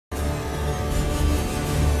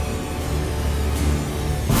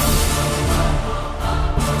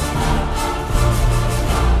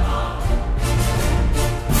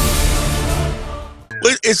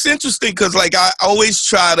it's interesting because, like, I always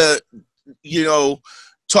try to, you know,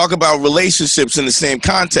 talk about relationships in the same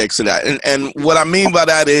context of that. And what I mean by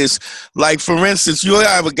that is, like, for instance, you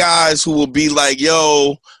have guys who will be like,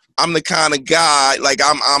 yo, I'm the kind of guy, like,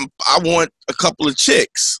 I want a couple of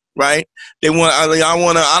chicks, right? I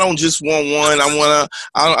don't just want one. I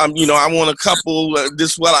want a couple.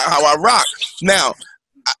 This is how I rock. Now,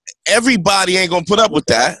 everybody ain't gonna put up with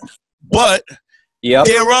that, but yep.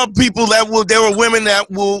 There are people there are women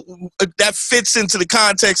that fits into the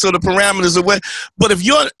context or the parameters of what. But if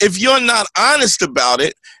you're not honest about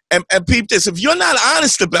it, and peep this, if you're not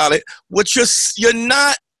honest about it, you're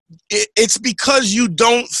not. It's because you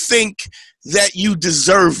don't think that you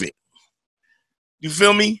deserve it. You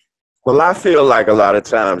feel me? Well, I feel like a lot of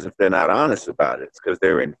times if they're not honest about it, it's because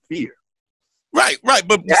they're in fear. Right. But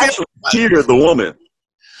they actually fear the woman.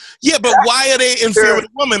 Yeah, but why are they in fear of the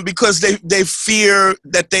woman? Because they fear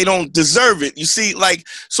that they don't deserve it. You see, like,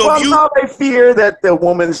 so no, they fear that the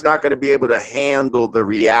woman's not going to be able to handle the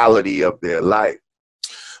reality of their life.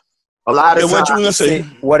 A lot of times,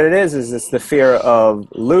 what it is it's the fear of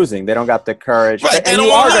losing. They don't got the courage. Right, and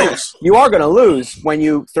you are going to lose when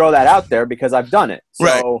you throw that out there, because I've done it. So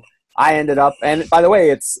right. I ended up, and by the way,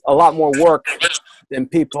 it's a lot more work than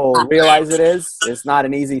people realize it is. It's not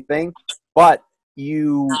an easy thing, but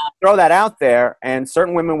you throw that out there and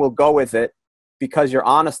certain women will go with it because you're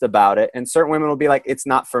honest about it, and certain women will be like, it's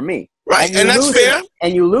not for me. Right, and that's fair.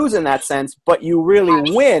 And you lose in that sense, but you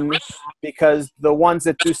really win because the ones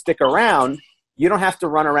that do stick around, you don't have to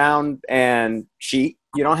run around and cheat.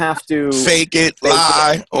 You don't have to fake it,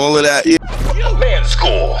 lie, all of that. Young man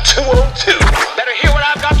score 202. Better hear what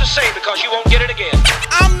I've got to say because you won't get it again.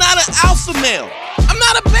 I'm not an alpha male. I'm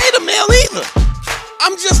not a beta male either.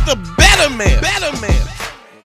 I'm just a better man.